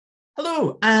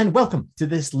Hello and welcome to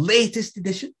this latest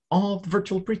edition of the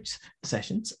Virtual Preach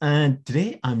Sessions. And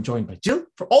today I'm joined by Jill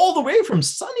all the way from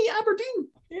sunny Aberdeen.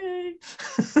 Yay!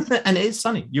 And it is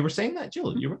sunny. You were saying that,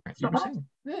 Jill. You were saying that.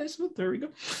 Yes, there we go.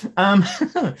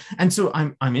 And so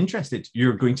I'm interested.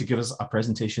 You're going to give us a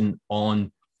presentation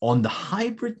on the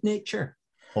hybrid nature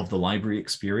of the library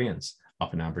experience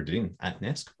up in Aberdeen at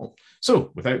NESCOL.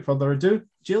 So without further ado,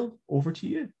 Jill, over to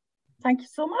you. Thank you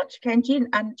so much, Kenji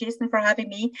and Jason, for having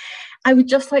me. I would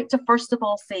just like to first of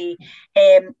all say,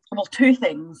 well, two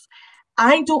things.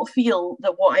 I don't feel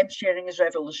that what I'm sharing is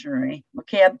revolutionary.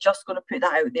 Okay, I'm just going to put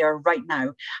that out there right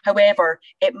now. However,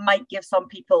 it might give some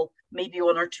people maybe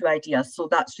one or two ideas. So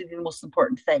that's really the most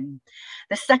important thing.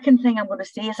 The second thing I'm going to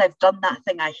say is I've done that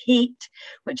thing I hate,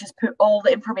 which is put all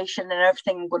the information and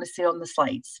everything I'm going to say on the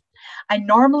slides. I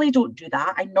normally don't do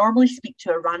that. I normally speak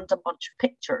to a random bunch of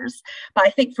pictures. But I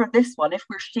think for this one, if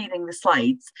we're sharing the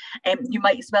slides, you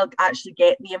might as well actually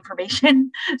get the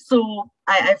information. So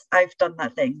I've done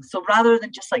that thing. So rather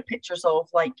than just like pictures of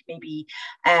like maybe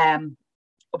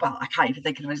well, I can't even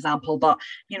think of an example, but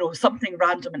you know, something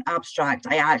random and abstract,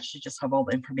 I actually just have all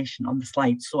the information on the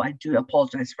slide. So I do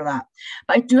apologise for that.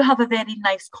 But I do have a very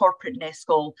nice corporate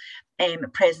NESCOL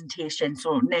presentation.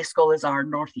 So NESCOL is our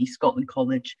North East Scotland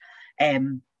College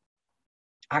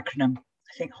acronym.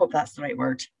 Hope that's the right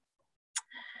word.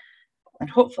 And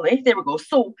hopefully, there we go.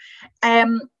 So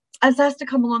as I was to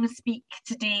come along and speak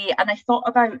today, and I thought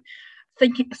about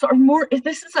thinking sort of more, if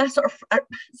this is a sort of,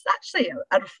 it's actually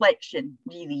a reflection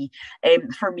really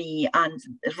for me, and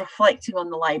reflecting on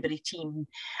the library team.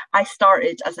 I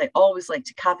started, as I always like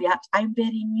to caveat, I'm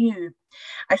very new.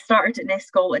 I started at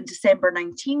NESCOL in December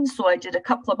 19, so I did a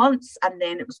couple of months, and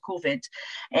then it was COVID,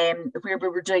 where we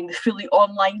were doing the fully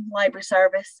online library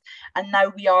service, and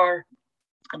now we are,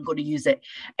 I'm going to use it,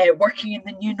 working in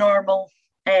the new normal,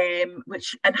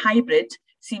 which and hybrid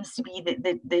seems to be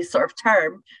the sort of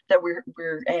term that we're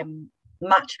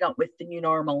matching up with the new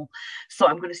normal. So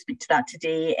I'm going to speak to that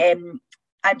today.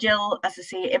 I'm Jill, as I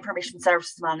say, Information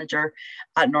Services Manager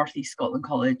at North East Scotland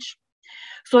College.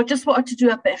 So I just wanted to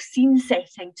do a bit of scene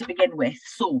setting to begin with.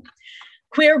 So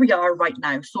where we are right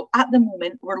now. So at the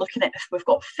moment, we're looking at, we've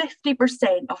got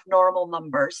 50% of normal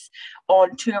numbers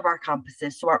on two of our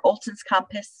campuses. So our Altons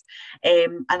campus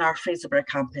and our Fraserburgh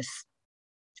campus.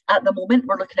 At the moment,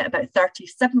 we're looking at about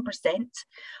 37%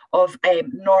 of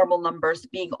normal numbers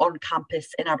being on campus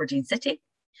in Aberdeen City.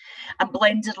 And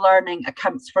blended learning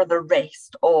accounts for the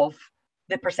rest of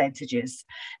the percentages.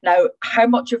 Now, how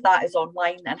much of that is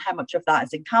online and how much of that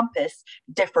is in campus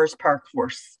differs per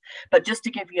course. But just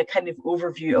to give you a kind of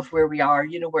overview of where we are,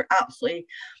 you know, we're absolutely,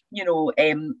 you know,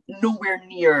 nowhere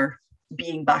near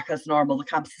being back as normal. The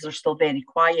campuses are still very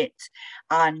quiet,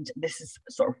 and this is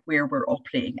sort of where we're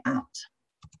operating at.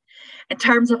 In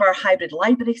terms of our hybrid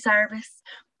library service,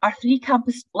 our three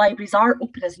campus libraries are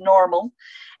open as normal.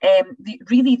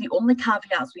 Really, the only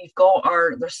caveats we've got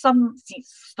are there's some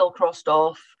seats still crossed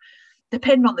off.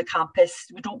 Depending on the campus,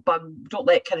 we don't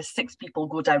let kind of 6 people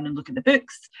go down and look at the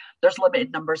books. There's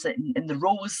limited numbers in the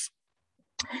rows.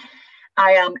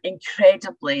 I am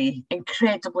incredibly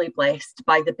blessed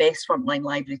by the best frontline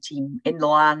library team in the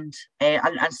land,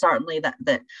 and certainly that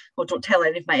well, don't tell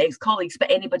any of my ex-colleagues,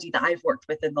 but anybody that I've worked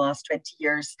with in the last 20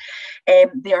 years.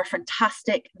 They are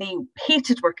fantastic. They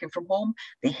hated working from home,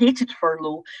 they hated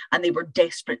furlough, and they were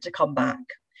desperate to come back.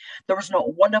 There was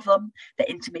not one of them that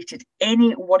intimated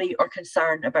any worry or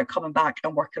concern about coming back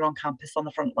and working on campus on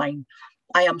the front line.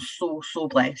 I am so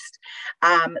blessed.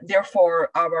 Therefore,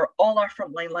 all our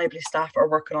frontline library staff are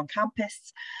working on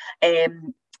campus.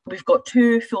 We've got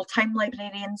 2 full-time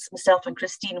librarians, myself and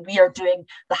Christine. We are doing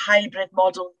the hybrid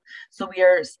model. So we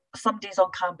are some days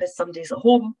on campus, some days at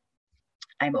home.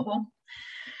 I'm at home.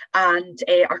 And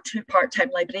our 2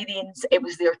 part-time librarians, it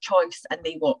was their choice, and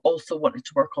they also wanted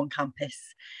to work on campus.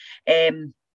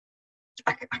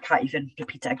 I can't even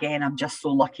repeat it again. I'm just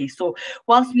so lucky. So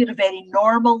whilst we're a very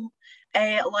normal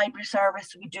library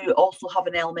service, we do also have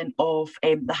an element of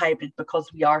the hybrid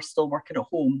because we are still working at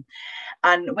home.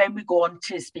 And when we go on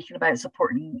to speaking about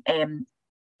supporting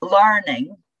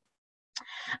learning,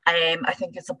 I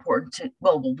think it's important to,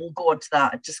 well, we'll go on to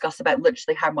that and discuss about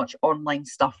literally how much online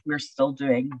stuff we're still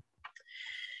doing.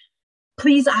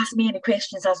 Please ask me any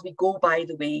questions as we go, by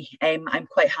the way. I'm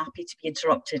quite happy to be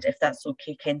interrupted if that's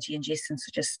okay, Kenji and Jason,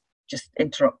 so just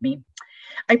interrupt me.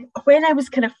 When I was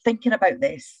kind of thinking about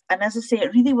this, and as I say,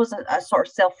 it really was a sort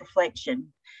of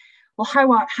self-reflection. Well,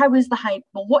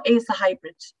 what is the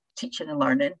hybrid teaching and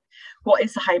learning? What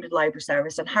is the hybrid library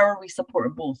service, and how are we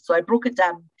supporting both? So I broke it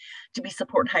down to be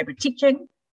supporting hybrid teaching,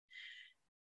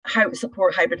 how to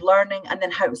support hybrid learning, and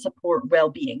then how to support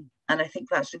well-being. And I think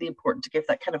that's really important to give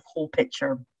that kind of whole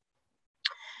picture.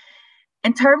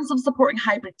 In terms of supporting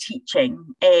hybrid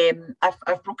teaching,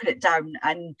 I've broken it down,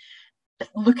 and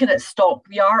looking at stock,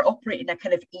 we are operating a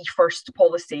kind of e-first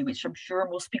policy, which I'm sure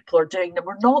most people are doing. And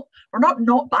we're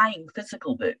not buying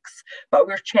physical books, but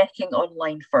we're checking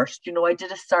online first. You know, I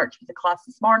did a search for the class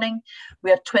this morning. We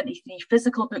had 23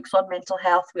 physical books on mental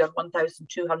health. We had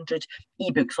 1,200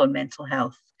 ebooks on mental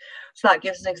health. So that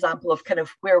gives an example of kind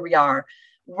of where we are.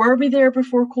 Were we there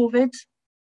before COVID?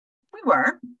 We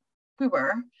were.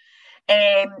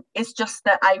 It's just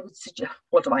that I would suggest,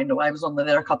 what do I know? I was only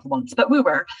there a couple of months, but we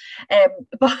were.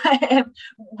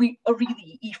 We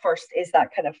really, e-first is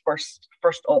that kind of first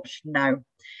option now.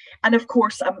 And of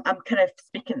course, I'm kind of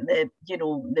speaking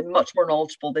the much more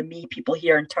knowledgeable than me people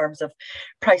here in terms of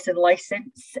price and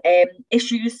license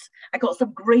issues. I got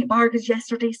some great bargains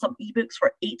yesterday, some ebooks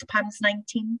for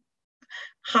 £8.19.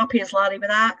 Happy as Larry with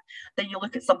that. Then you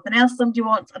look at something else somebody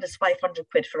wants, and it's 500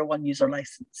 quid for a one user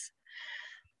license.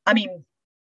 I mean,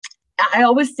 I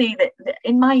always say that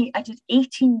I did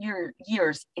 18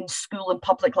 years in school and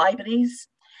public libraries,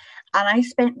 and I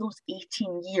spent those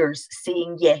 18 years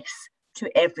saying yes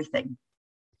to everything,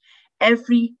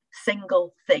 every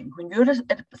single thing. When you're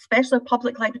especially a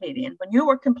public librarian, when you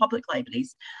work in public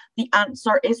libraries, the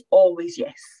answer is always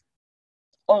yes,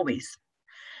 always.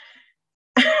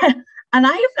 And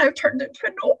I have now turned into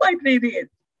a no librarian,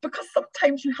 because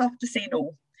sometimes you have to say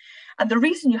no. And the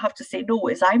reason you have to say no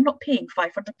is I'm not paying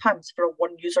 £500 for a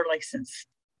one user license.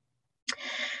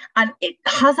 And it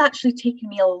has actually taken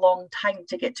me a long time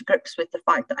to get to grips with the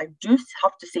fact that I do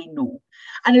have to say no.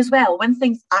 And as well, when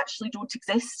things actually don't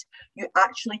exist, you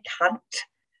actually can't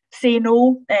say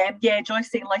no. Yeah, Joyce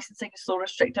saying licensing is so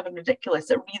restrictive and ridiculous.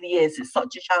 It really is. It's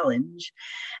such a challenge.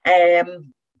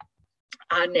 And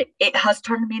it has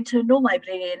turned me into a no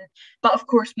librarian. But of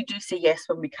course, we do say yes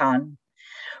when we can.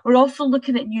 We're also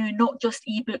looking at new, not just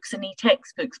ebooks and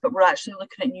e-textbooks, but we're actually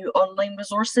looking at new online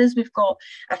resources. We've got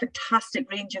a fantastic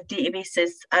range of databases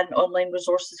and online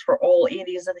resources for all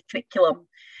areas of the curriculum.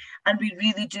 And we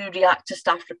really do react to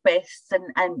staff requests.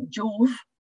 And Jove,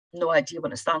 no idea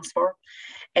what it stands for.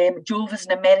 Jove is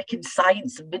an American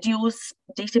science videos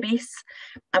database,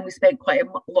 and we spent quite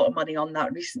a lot of money on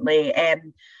that recently.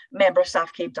 Member of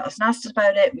staff came to us and asked us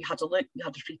about it. We had a look, we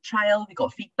had a free trial, we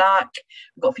got feedback.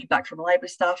 We got feedback from library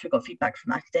staff, we got feedback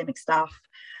from academic staff,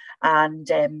 and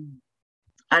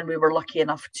we were lucky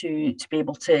enough to be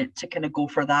able to kind of go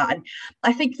for that. And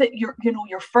I think that your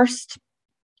first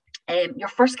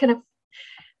kind of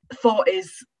thought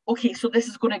is, okay, so this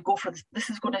is going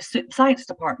to suit the science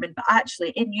department, but actually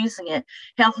in using it,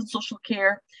 health and social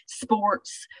care,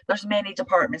 sports, there's many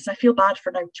departments. I feel bad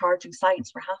for now charging science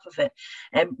for half of it.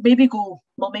 Maybe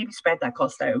spread that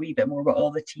cost out a wee bit more with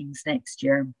all the teams next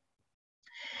year.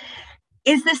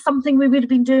 Is this something we would have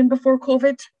been doing before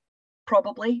COVID?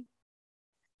 Probably.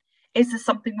 Is this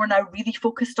something we're now really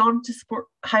focused on to support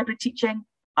hybrid teaching?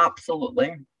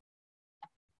 Absolutely.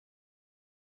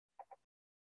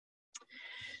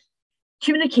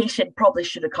 Communication probably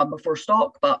should have come before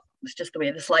stock, but it's just the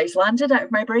way the slides landed out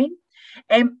of my brain.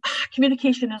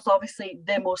 Communication is obviously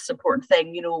the most important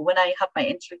thing. You know, when I had my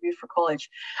interview for college,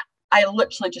 I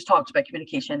literally just talked about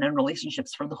communication and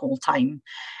relationships for the whole time.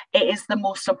 It is the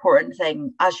most important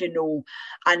thing, as you know,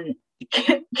 and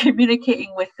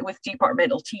communicating with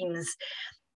departmental teams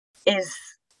is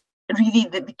really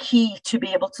the key to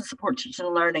be able to support teaching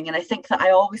and learning. And I think that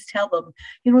I always tell them,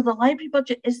 you know, the library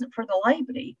budget isn't for the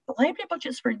library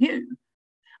budget's for you.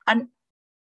 And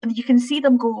you can see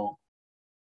them go,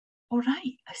 all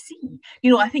right, I see.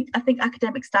 You know, I think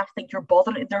academic staff think they're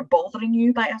bothering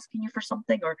you by asking you for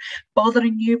something, or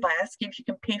bothering you by asking if you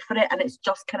can pay for it. And it's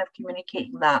just kind of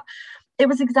communicating that. It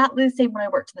was exactly the same when I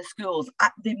worked in the schools.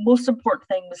 The most important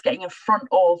thing was getting in front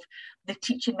of the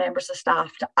teaching members of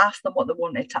staff to ask them what they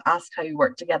wanted, to ask how you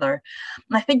work together.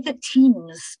 And I think that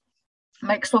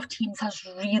Microsoft Teams has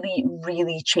really,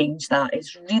 really changed that.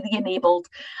 It's really enabled.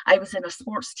 I was in a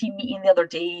sports team meeting the other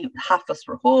day. Half of us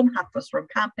were home, half of us were on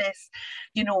campus.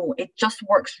 You know, it just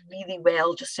works really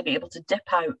well just to be able to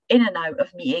dip out in and out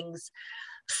of meetings.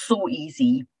 So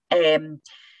easy.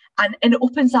 And it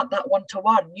opens up that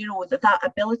one-to-one, you know, that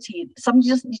ability. Somebody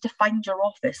doesn't need to find your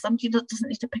office. Somebody doesn't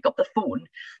need to pick up the phone.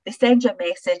 They send you a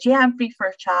message. Yeah, I'm free for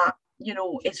a chat. You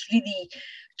know, it's really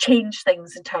changed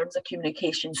things in terms of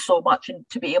communication so much. And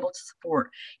to be able to support,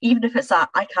 even if it's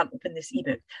I can't open this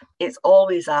ebook, it's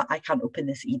always I can't open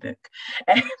this ebook.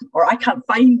 Or I can't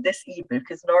find this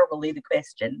ebook is normally the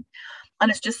question.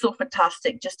 And it's just so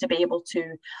fantastic just to be able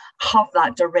to have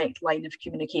that direct line of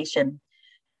communication.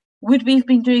 Would we have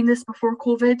been doing this before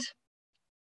COVID?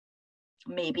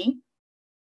 Maybe.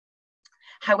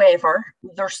 However,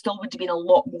 there still would have been a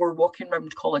lot more walking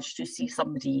around college to see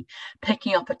somebody,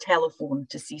 picking up a telephone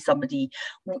to see somebody.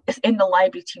 In the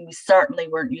library team, we certainly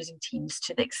weren't using Teams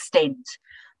to the extent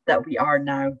that we are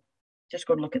now. Just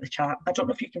go and look at the chat. I don't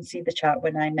know if you can see the chat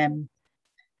when I'm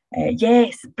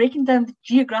yes, breaking down the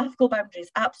geographical boundaries,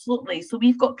 absolutely. So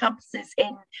we've got campuses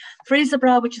in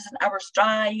Fraserburgh, which is an hour's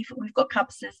drive. We've got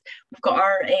campuses, we've got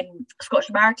our Scottish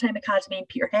Maritime Academy in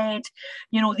Peterhead.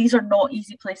 You know, these are not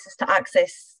easy places to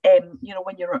access, you know,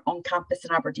 when you're on campus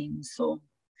in Aberdeen. So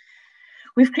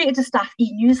we've created a staff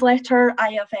e-newsletter.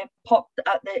 I have popped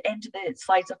at the end of the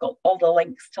slides, I've got all the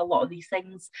links to a lot of these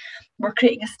things. We're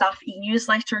creating a staff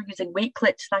e-newsletter using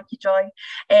Wakelet, thank you, Joy,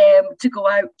 to go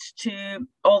out to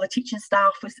all the teaching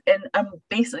staff. And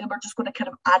basically, we're just going to kind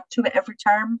of add to it every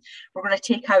term. We're going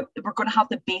to have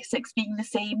the basics being the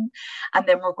same, and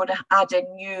then we're going to add in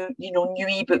new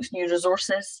ebooks, new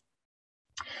resources.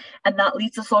 And that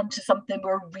leads us on to something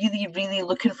we're really, really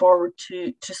looking forward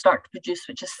to start to produce,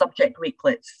 which is subject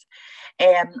wakelets.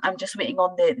 I'm just waiting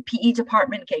on the PE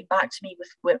department getting back to me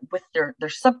with their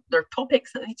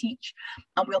topics that they teach,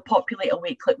 and we'll populate a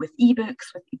wakelet with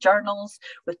ebooks, with journals,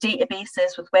 with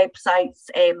databases, with websites,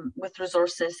 with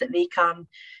resources that they can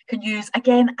use.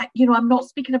 Again, you know, I'm not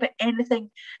speaking about anything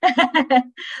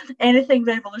anything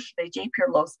revolutionary. Joy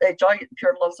Pure loves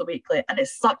a wakelet, and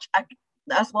it's such a,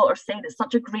 as Walter said, it's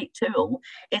such a great tool.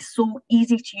 It's so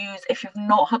easy to use. If you've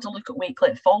not had a look at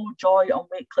Wakelet, follow Joy on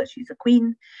Wakelet. She's a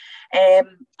queen.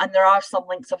 And there are some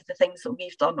links of the things that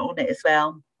we've done on it as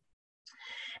well.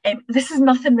 This is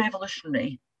nothing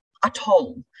revolutionary at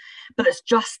all, but it's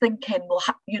just thinking, well,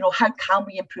 you know, how can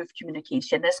we improve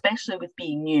communication, especially with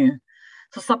being new?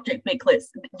 So subject wakelets,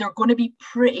 they're going to be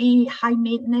pretty high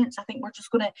maintenance. I think we're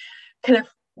just going to kind of,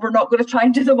 we're not going to try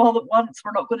and do them all at once.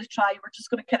 We're just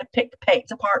going to kind of pick pet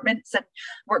departments and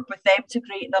work with them to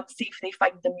grade them, see if they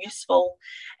find them useful.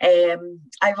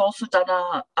 I've also done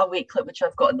a wakelet, which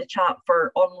I've got in the chat,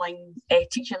 for online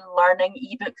teaching and learning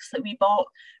ebooks that we bought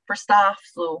for staff.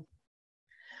 So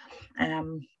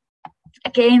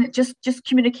again, just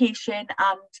communication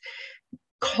and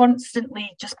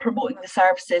constantly just promoting the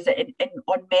services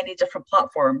on many different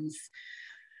platforms.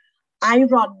 I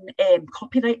run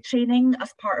copyright training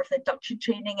as part of the induction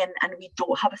training, and we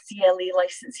don't have a CLA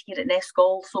license here at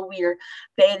Nescol, so we're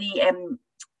very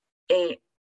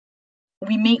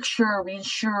we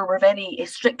ensure we're very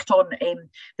strict on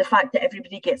the fact that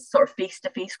everybody gets sort of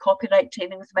face-to-face copyright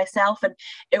training with myself, and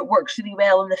it works really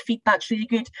well and the feedback's really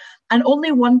good. And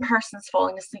only one person's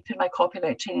falling asleep in my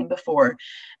copyright training before,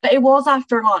 but it was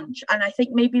after lunch, and I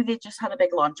think maybe they just had a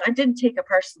big lunch. I didn't take it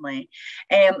personally.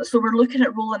 So we're looking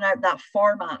at rolling out that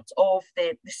format of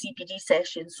the CPD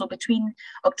sessions. So between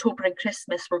October and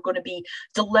Christmas, we're going to be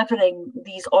delivering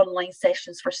these online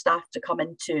sessions for staff to come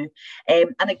into.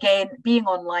 And again, being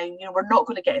online, you know, we're not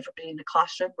going to get everybody in the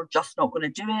classroom. We're just not going to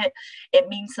do it. It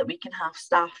means that we can have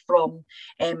staff from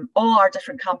all our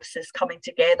different campuses coming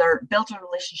together, building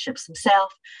relationships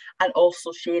themselves, and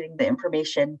also sharing the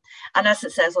information. And as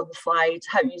it says on the slide,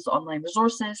 how to use online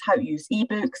resources, how to use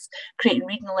ebooks, creating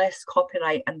reading lists,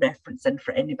 copyright, and referencing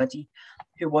for anybody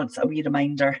who wants a wee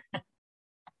reminder.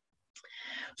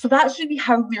 So that's really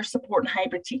how we're supporting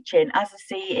hybrid teaching. As I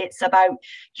say, it's about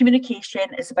communication,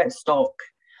 it's about stock.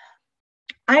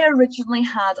 I originally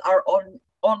had our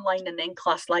online and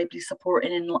in-class library support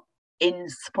in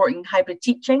supporting hybrid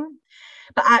teaching,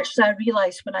 but actually I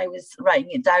realised when I was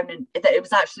writing it down that it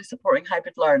was actually supporting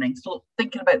hybrid learning. So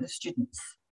thinking about the students.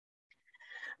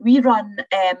 We run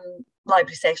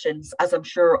library sessions, as I'm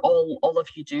sure all of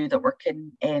you do that work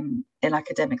in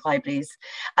academic libraries.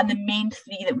 And the main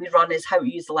three that we run is how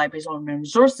to use the library's online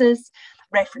resources,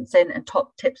 referencing, and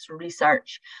top tips for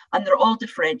research. And they're all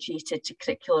differentiated to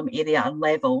curriculum area and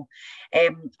level.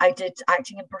 I did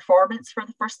acting and performance for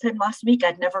the first time last week.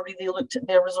 I'd never really looked at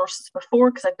their resources before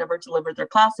because I'd never delivered their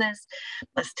classes.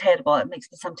 That's terrible. It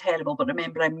makes me sound terrible, but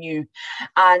remember, I'm new.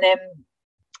 And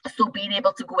so being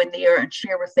able to go in there and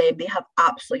share with them, they have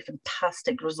absolutely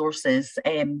fantastic resources,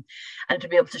 and to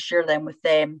be able to share them with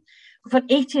them. We've had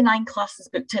 89 classes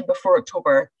booked in before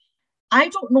October. I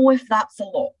don't know if that's a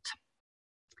lot.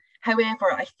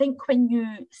 However, I think when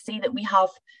you say that we have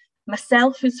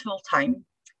myself who's full-time,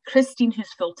 Christine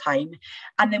who's full-time,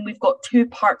 and then we've got 2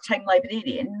 part-time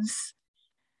librarians,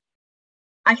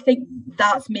 I think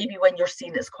that's maybe when you're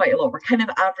seeing it's quite a lot. We're kind of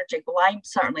averaging, well, I'm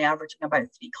certainly averaging about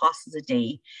 3 classes a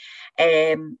day.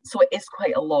 So it is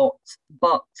quite a lot,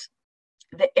 but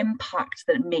the impact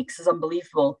that it makes is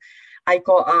unbelievable. I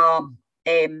got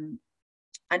an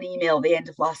email at the end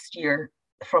of last year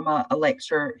from a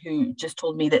lecturer who just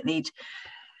told me that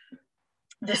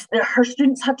her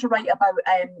students had to write about,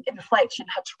 in reflection,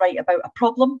 had to write about a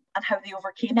problem and how they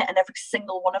overcame it. And every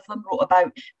single one of them wrote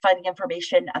about finding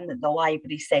information, and that the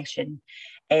library session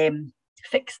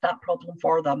fixed that problem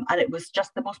for them. And it was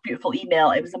just the most beautiful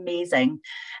email. It was amazing.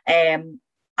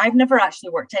 I've never actually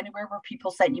worked anywhere where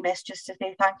people sent you messages to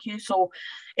say thank you. So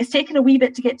it's taken a wee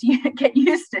bit to get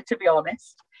used to be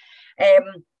honest.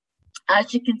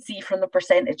 As you can see from the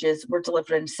percentages, we're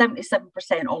delivering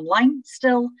 77% online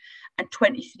still and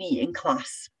 23% in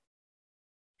class.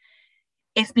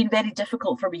 It's been very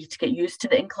difficult for me to get used to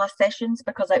the in-class sessions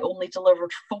because I only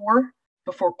delivered 4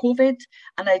 before COVID,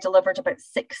 and I delivered about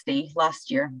 60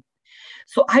 last year.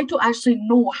 So I don't actually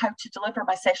know how to deliver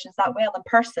my sessions that well in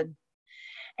person.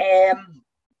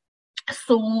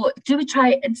 So do we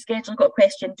try and schedule, I've got a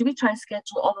question, do we try and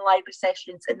schedule all the library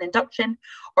sessions in the induction,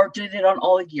 or do they run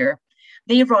all year?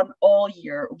 They run all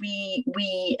year. We've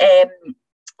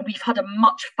had a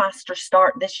much faster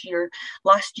start this year.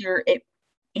 Last year,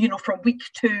 from week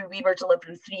 2, we were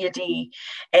delivering 3 a day,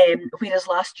 whereas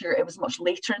last year it was much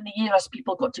later in the year as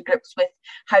people got to grips with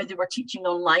how they were teaching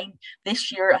online.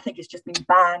 This year, I think it's just been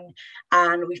bang,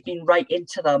 and we've been right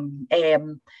into them.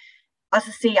 As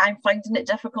I say, I'm finding it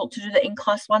difficult to do the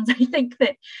in-class ones. I think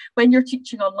that when you're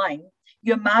teaching online,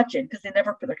 you imagine, because they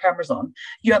never put their cameras on,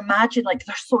 you imagine like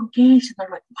they're so engaged and they're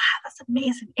like, wow, that's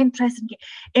amazing, interesting.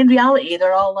 In reality,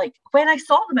 they're all like, when I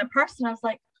saw them in person, I was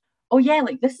like, oh yeah,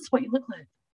 like this is what you look like.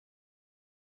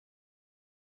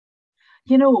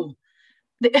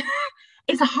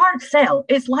 It's a hard sell.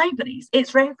 It's libraries,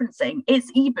 it's referencing,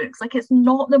 it's ebooks. Like, it's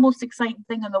not the most exciting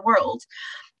thing in the world.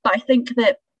 But I think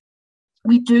that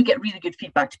we do get really good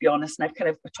feedback, to be honest, and I've kind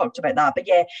of talked about that. But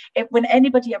yeah, when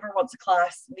anybody ever wants a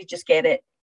class, they just get it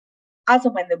as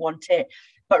and when they want it.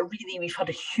 But really, we've had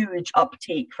a huge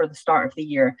uptake for the start of the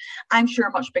year. I'm sure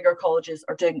much bigger colleges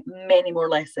are doing many more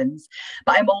lessons,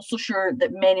 but I'm also sure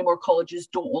that many more colleges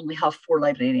don't only have 4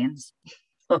 librarians.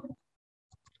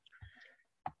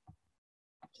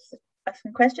 Just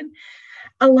asking a question.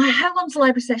 How long does the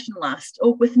library session last?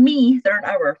 Oh, with me, they're an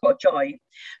hour. What a joy.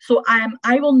 So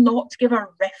I will not give a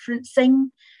referencing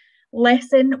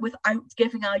lesson without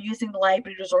using the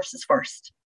library resources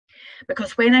first.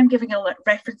 Because when I'm giving a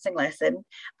referencing lesson,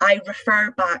 I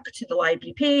refer back to the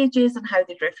library pages and how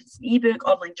they reference an ebook,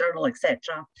 online journal, etc.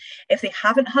 If they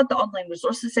haven't had the online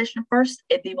resources session first,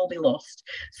 they will be lost.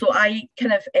 So I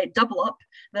kind of double up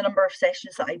the number of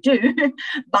sessions that I do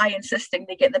by insisting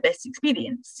they get the best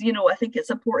experience. I think it's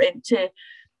important to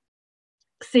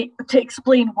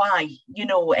explain why,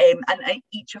 and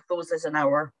each of those is an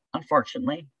hour,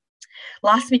 unfortunately.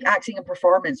 Last week, acting and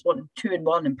performance, 2 and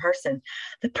 1 in person.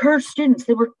 The poor students,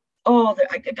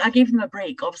 I gave them a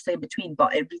break, obviously, in between,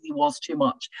 but it really was too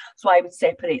much. So I would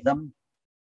separate them.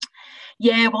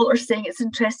 Yeah, Walter's saying it's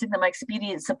interesting that my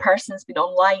experience in person has been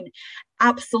online.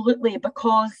 Absolutely,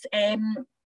 because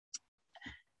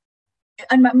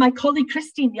and my colleague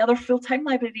Christine, the other full-time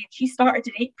librarian, she started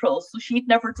in April, so she'd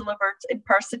never delivered in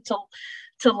person till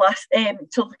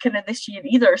kind of this year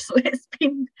either. So it's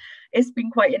been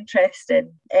quite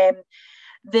interesting.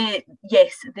 The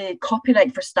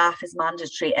copyright for staff is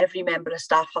mandatory. Every member of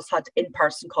staff has had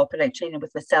in-person copyright training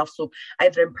with myself, so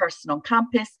either in person on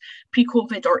campus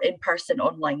pre-COVID or in person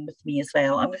online with me as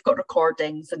well. And we've got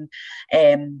recordings, and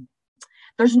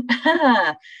there's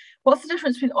what's the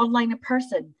difference between online and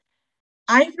person?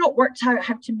 I've not worked out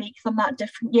how to make them that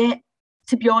different yet,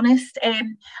 to be honest.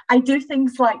 I do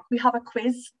things like we have a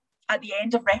quiz at the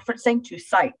end of referencing to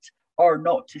cite or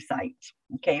not to cite.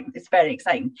 Okay, it's very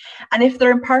exciting. And if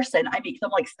they're in person, I make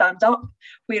them like stand up,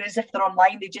 whereas if they're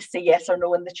online, they just say yes or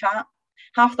no in the chat.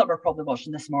 Half of them are probably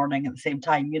watching this morning at the same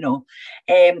time,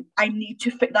 I need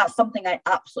to that's something I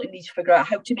absolutely need to figure out,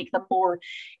 how to make them more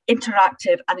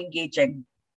interactive and engaging.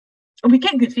 And we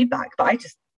get good feedback, but I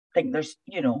just think there's,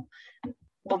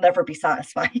 we'll never be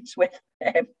satisfied with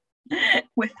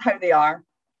how they are.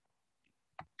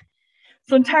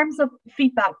 So in terms of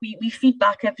feedback, we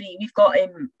feedback we've got a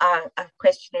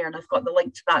questionnaire, and I've got the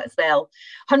link to that as well.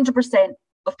 100%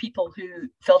 of people who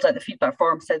filled out the feedback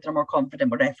form said they're more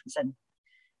confident with referencing.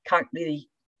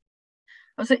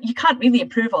 You can't really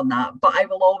improve on that, but I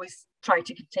will always try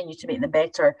to continue to make them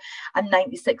better. And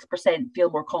 96% feel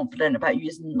more confident about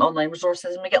using online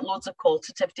resources, and we get loads of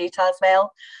qualitative data as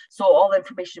well. So all the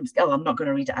information, I'm not going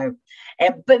to read it out,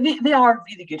 but they are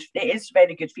really good. It is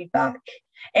very good feedback.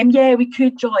 Yeah, we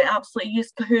could, Joy, absolutely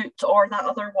use Kahoot or that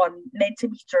other one,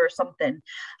 Mentimeter or something.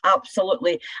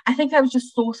 Absolutely. I think I was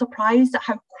just so surprised at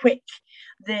how quick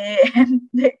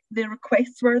the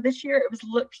requests were this year. It was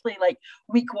literally like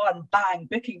week one, bang,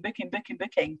 booking, booking, booking,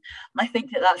 booking. And I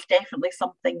think that that's definitely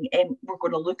something we're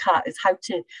going to look at, is how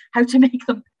to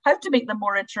make them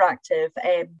more interactive,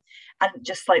 and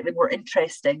just slightly more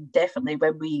interesting. Definitely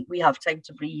when we have time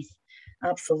to breathe.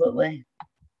 Absolutely.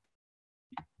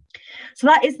 So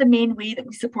that is the main way that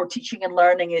we support teaching and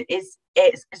learning, is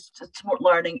to support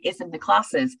learning is in the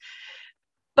classes.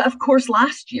 But of course,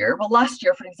 last year,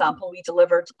 for example, we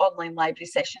delivered online library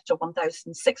sessions to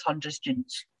 1,600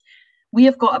 students. We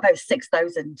have got about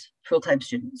 6,000 full-time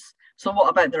students. So what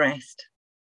about the rest?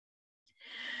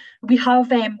 We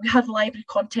had library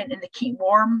content in the Keep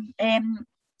Warm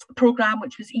program,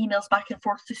 which was emails back and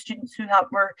forth to students who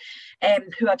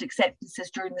had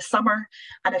acceptances during the summer,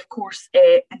 and of course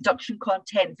induction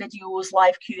content, videos,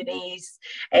 live Q&As,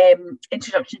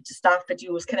 introduction to staff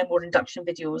videos, kind of more induction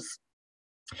videos.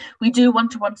 We do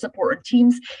one-to-one support in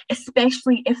teams,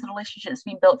 especially if the relationship has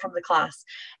been built from the class.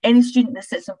 Any student that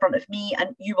sits in front of me,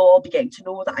 and you will all be getting to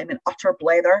know that I'm an utter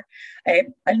blether,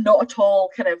 and not at all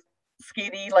kind of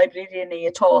scary librarian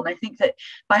at all. And I think that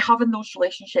by having those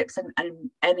relationships and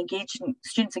engaging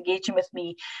students engaging with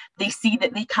me, they see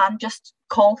that they can just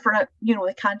call for it,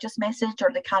 they can just message,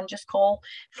 or they can just call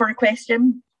for a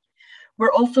question.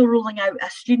 We're also rolling out a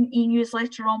student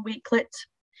e-newsletter on Wakelet.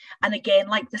 And again,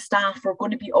 like the staff, we're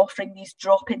going to be offering these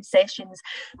drop-in sessions,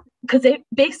 because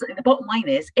basically the bottom line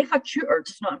is, if a tutor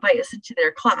does not invite us into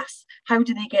their class, how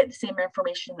do they get the same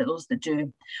information that those that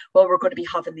do? Well, we're going to be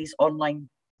having these online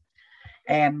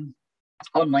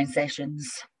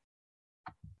sessions.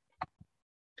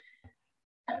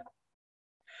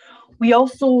 We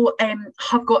also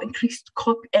have got increased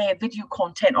video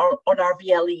content on our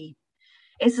VLE.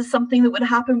 Is this something that would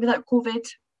happen without COVID?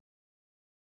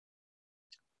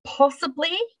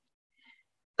 Possibly,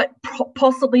 but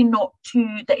possibly not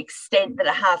to the extent that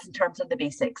it has in terms of the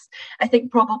basics. I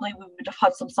think probably we would have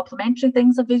had some supplementary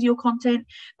things of video content,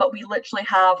 but we literally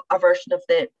have a version of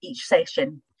each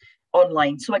session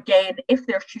online. So again, if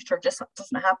their tutor just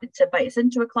doesn't happen to invite us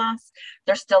into a class,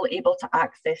 they're still able to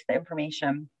access the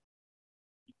information.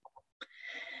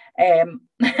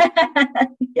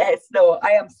 Yes, no,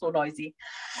 I am so noisy.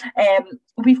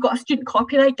 We've got a student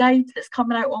copyright guide that's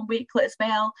coming out on Wakelet as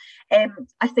well.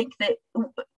 I think that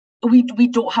we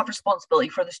don't have responsibility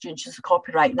for the students' use of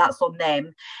copyright, and that's on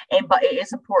them. But it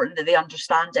is important that they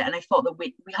understand it. And I thought that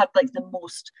we had like the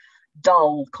most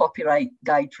dull copyright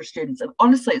guide for students. And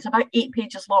honestly, it's about 8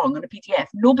 pages long on a PDF.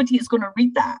 Nobody is going to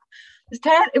read that.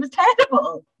 It was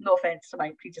terrible. No offense to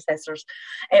my predecessors.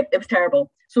 It was terrible.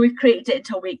 So we've created it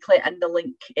into a Wakelet, and the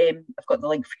link, I've got the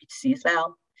link for you to see as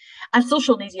well. And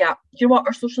social media, you know what,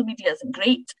 our social media isn't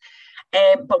great,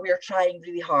 but we are trying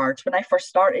really hard. When I first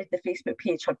started, the Facebook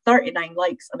page had 39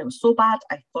 likes, and it was so bad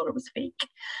I thought it was fake.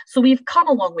 So we've come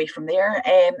a long way from there,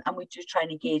 and we do try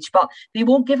and engage, but they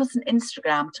won't give us an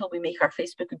Instagram till we make our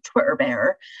Facebook and Twitter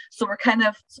better. So we're kind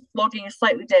of flogging a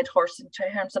slightly dead horse in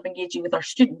terms of engaging with our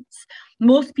students.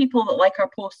 Most people that like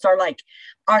our posts are like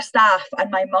our staff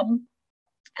and my mum.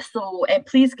 So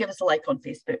please give us a like on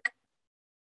Facebook.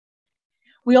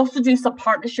 We also do some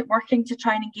partnership working to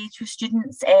try and engage with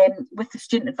students, with the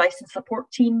student advice and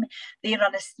support team. They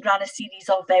ran a series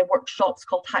of workshops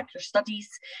called Hack Your Studies,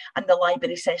 and the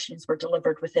library sessions were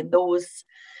delivered within those.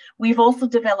 We've also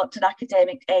developed an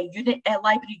academic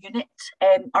library unit.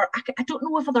 I don't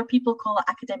know if other people call it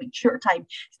academic tutor time.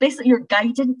 It's basically your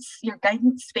guidance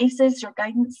spaces, your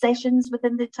guidance sessions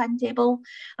within the timetable.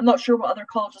 I'm not sure what other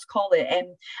colleges call it.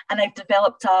 And I've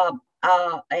developed a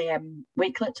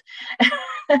Wakelet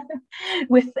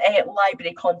with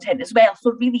library content as well.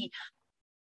 So really,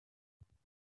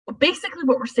 basically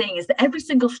what we're saying is that every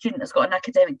single student has got an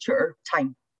academic tutor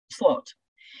time slot.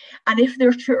 And if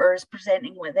their tutor is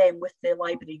presenting with them with the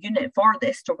library unit for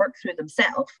this to work through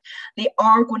themselves, they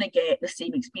are going to get the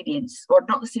same experience, or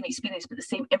not the same experience, but the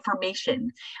same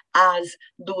information as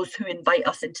those who invite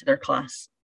us into their class.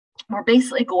 We're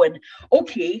basically going,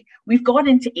 okay, we've gone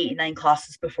into 89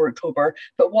 classes before October,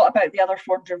 but what about the other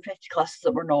 450 classes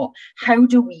that we're not? How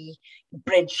do we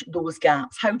bridge those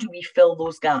gaps? How do we fill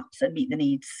those gaps and meet the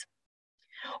needs?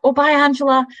 Oh, bye,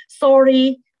 Angela.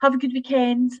 Sorry. Have a good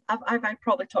weekend. I've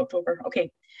probably talked over.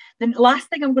 Okay. The last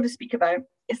thing I'm going to speak about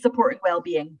is supporting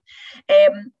wellbeing.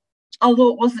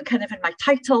 Although it wasn't kind of in my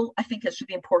title, I think it's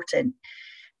really important.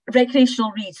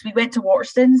 Recreational reads. We went to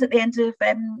Waterstones at the end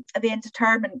of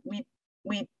term, and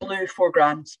we blew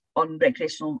 £4,000 on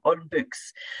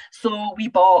books. So we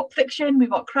bought fiction, we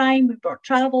bought crime, we bought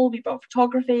travel, we bought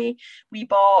photography, we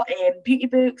bought beauty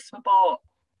books, we bought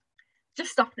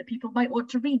just stuff that people might want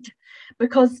to read,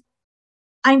 because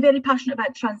I'm very passionate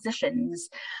about transitions,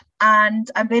 and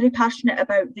I'm very passionate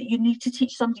about that you need to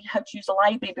teach somebody how to use a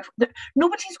library.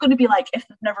 Nobody's going to be like, if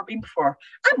they've never been before,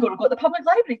 I'm going to go to the public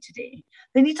library today.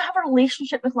 They need to have a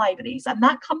relationship with libraries, and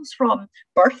that comes from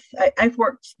birth. I've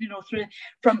worked, through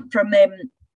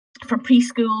from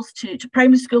preschools to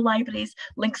primary school libraries,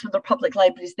 links with their public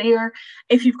libraries there.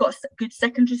 If you've got a good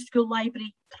secondary school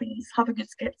library, please have a good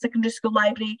secondary school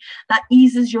library. That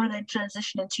eases your then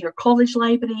transition into your college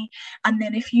library. And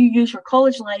then if you use your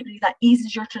college library, that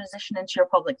eases your transition into your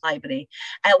public library.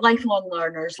 Lifelong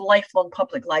learners, lifelong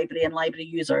public library and library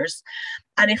users.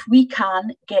 And if we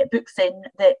can get books in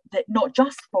that not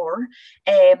just for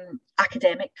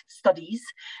academic studies,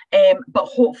 but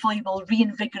hopefully will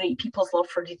reinvigorate people's love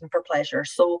for reading for pleasure.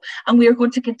 So, and we are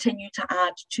going to continue to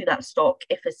add to that stock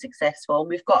if it's successful.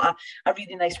 We've got a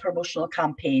really nice promotional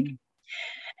campaign.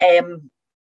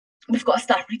 We've got a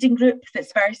staff reading group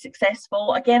that's very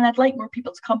successful. Again, I'd like more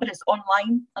people to come, but it's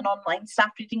online, an online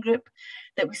staff reading group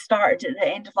that we started at the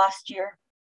end of last year.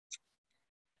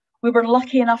 We were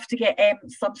lucky enough to get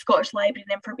some Scottish Library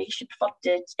and Information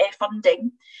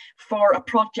funding for a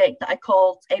project that I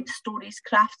called Stories,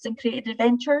 Crafts and Creative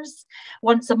Adventures.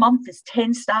 Once a month, it's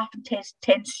 10 staff and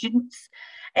 10 students.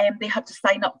 They had to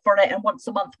sign up for it, and once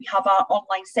a month we have an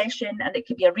online session, and it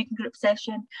could be a reading group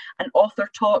session, an author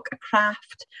talk, a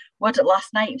craft. What did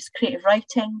last night? It was creative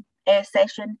writing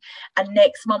session, and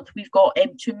next month we've got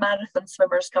 2 marathon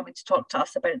swimmers coming to talk to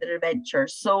us about their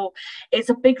adventures. So it's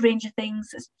a big range of things.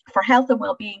 It's for health and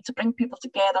well-being, to bring people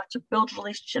together, to build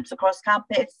relationships across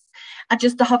campus, and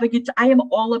just to have a good time. I am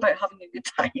all about having a good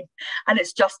time, and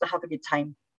it's just to have a good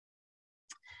time.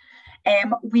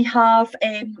 We have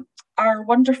our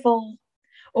wonderful,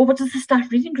 what does the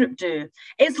staff reading group do?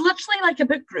 It's literally like a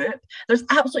book group. There's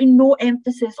absolutely no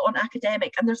emphasis on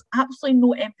academic, and there's absolutely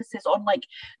no emphasis on like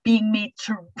being made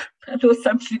to, I know it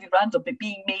sounds really random, but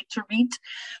being made to read.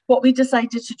 What we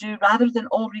decided to do, rather than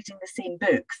all reading the same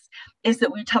books, is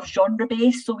that we'd have genre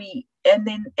based. So we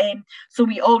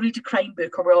all read a crime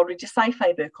book, or we all read a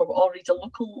sci-fi book, or we all read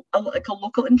a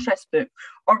local interest book,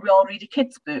 or we all read a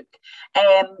kids book.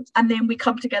 And then we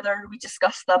come together, we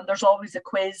discuss them. There's always a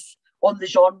quiz on the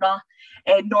genre.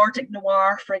 Nordic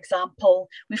noir, for example.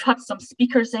 We've had some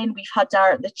speakers in. We've had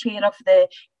the chair of the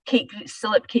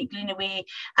Philip Kate Greenaway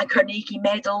and Carnegie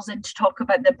medals in to talk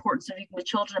about the importance of reading with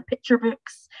children and picture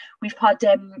books. We've had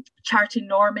Charity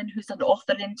Norman, who's an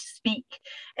author, in to speak.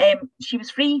 She was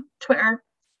free.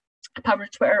 Power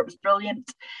of Twitter, it was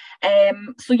brilliant.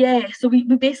 So we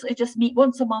basically just meet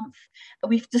once a month, and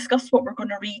we've discussed what we're going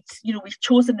to read. We've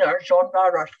chosen our genre,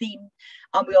 our theme,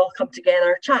 and we all come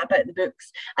together, chat about the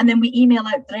books, and then we email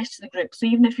out the rest of the group. So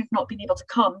even if you've not been able to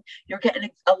come, you're getting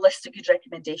a list of good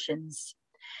recommendations.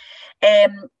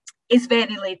 It's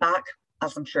very laid back,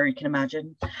 as I'm sure you can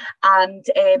imagine, and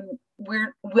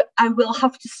I will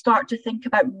have to start to think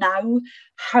about now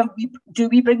how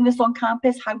we bring this on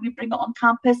campus, how we bring it on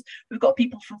campus. We've got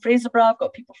people from Fraserburgh, I've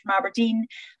got people from Aberdeen.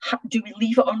 Do we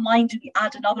leave it online? Do we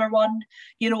add another one?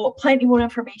 Plenty more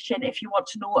information if you want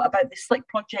to know about the Slick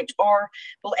project, or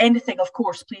anything, of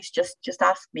course, please just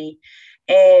ask me.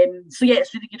 So yeah,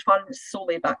 it's really good fun. It's so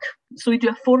laid back. So we do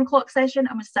a 4 o'clock session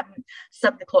and a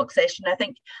 7 o'clock session. I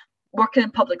think, working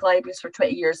in public libraries for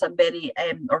 20 years, I'm very,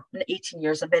 or 18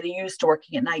 years, I'm very used to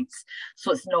working at nights.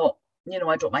 So it's not,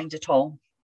 I don't mind at all.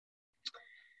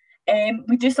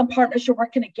 We do some partnership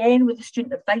working again with the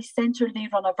Student Advice Centre. They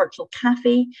run a virtual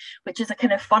cafe, which is a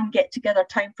kind of fun get-together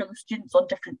time for the students on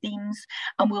different themes.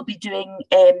 And we'll be doing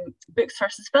books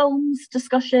versus films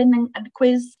discussion and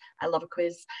quiz. I love a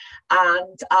quiz.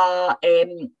 And a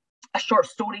short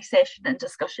story session and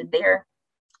discussion there.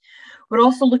 We're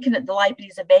also looking at the library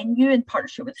as a venue in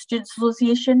partnership with the Students'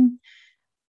 Association.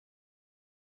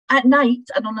 At night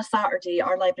and on a Saturday,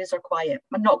 our libraries are quiet.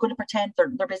 I'm not going to pretend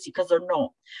they're busy, because they're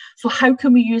not. So how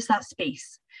can we use that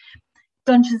space?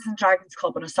 Dungeons and Dragons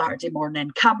club on a Saturday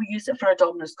morning. Can we use it for a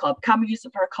Dominoes club? Can we use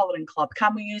it for a colouring club?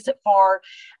 Can we use it for,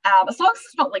 as long as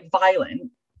it's not like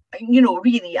violent,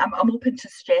 really, I'm open to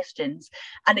suggestions.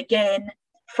 And again,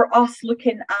 for us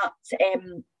looking at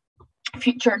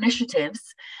future initiatives,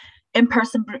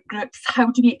 in-person groups, how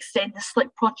do we extend the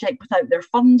Slick project without their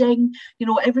funding?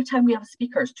 Every time we have a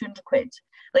speaker, it's 200 quid.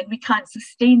 Like, we can't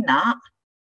sustain that,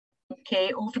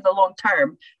 okay, over the long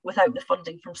term without the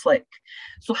funding from Slick.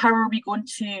 So how are we going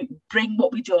to bring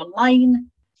what we do online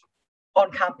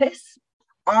on campus?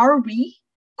 Are we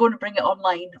going to bring it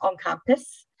online on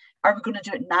campus? Are we going to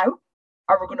do it now?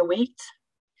 Are we going to wait?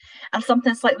 And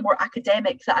something slightly more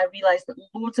academic that I realised that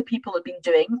loads of people have been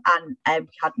doing and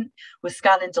we hadn't, was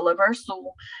scan and deliver.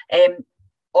 So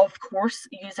of course,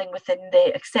 using within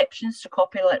the exceptions to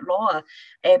copyright law,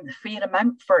 the fair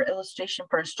amount for illustration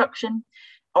for instruction,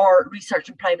 or research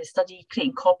and private study,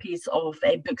 creating copies of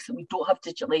books that we don't have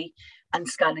digitally and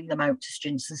scanning them out to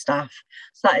students and staff.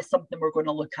 So that is something we're going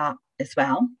to look at as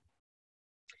well.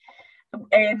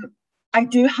 I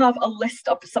do have a list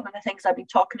of some of the things I've been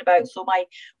talking about. So my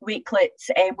Wakelet,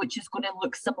 which is going to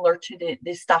look similar to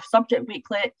the staff subject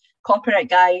Wakelet, copyright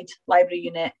guide, library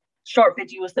unit, short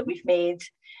videos that we've made,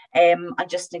 and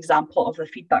just an example of the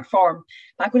feedback form.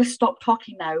 But I'm going to stop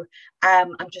talking now.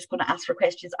 I'm just going to ask for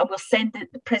questions, and we'll send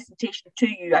the presentation to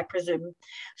you, I presume,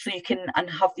 so you can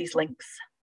have these links.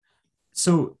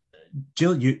 So,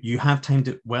 Jill, you have timed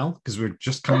it well, because we're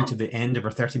just coming to the end of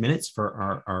our 30 minutes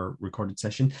for our recorded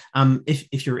session.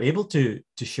 If you're able to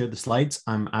share the slides,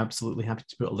 I'm absolutely happy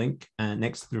to put a link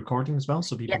next to the recording as well,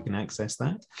 so people can access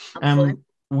that.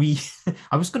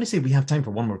 I was going to say we have time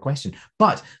for one more question,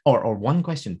 but or one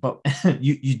question, but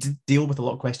you did deal with a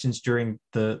lot of questions during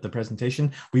the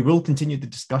presentation. We will continue the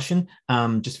discussion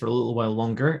just for a little while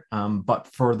longer, but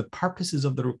for the purposes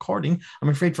of the recording, I'm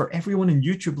afraid for everyone in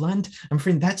YouTube land, I'm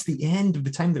afraid that's the end of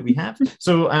the time that we have.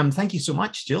 So thank you so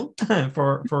much, Jill,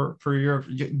 for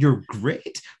your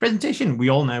great presentation. We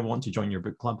all now want to join your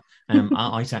book club.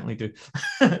 I certainly do.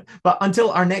 But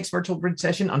until our next virtual bridge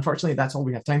session, unfortunately, that's all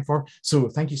we have time for. So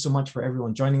thank you so much for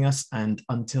everyone joining us. And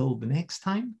until the next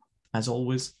time, as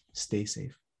always, stay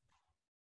safe.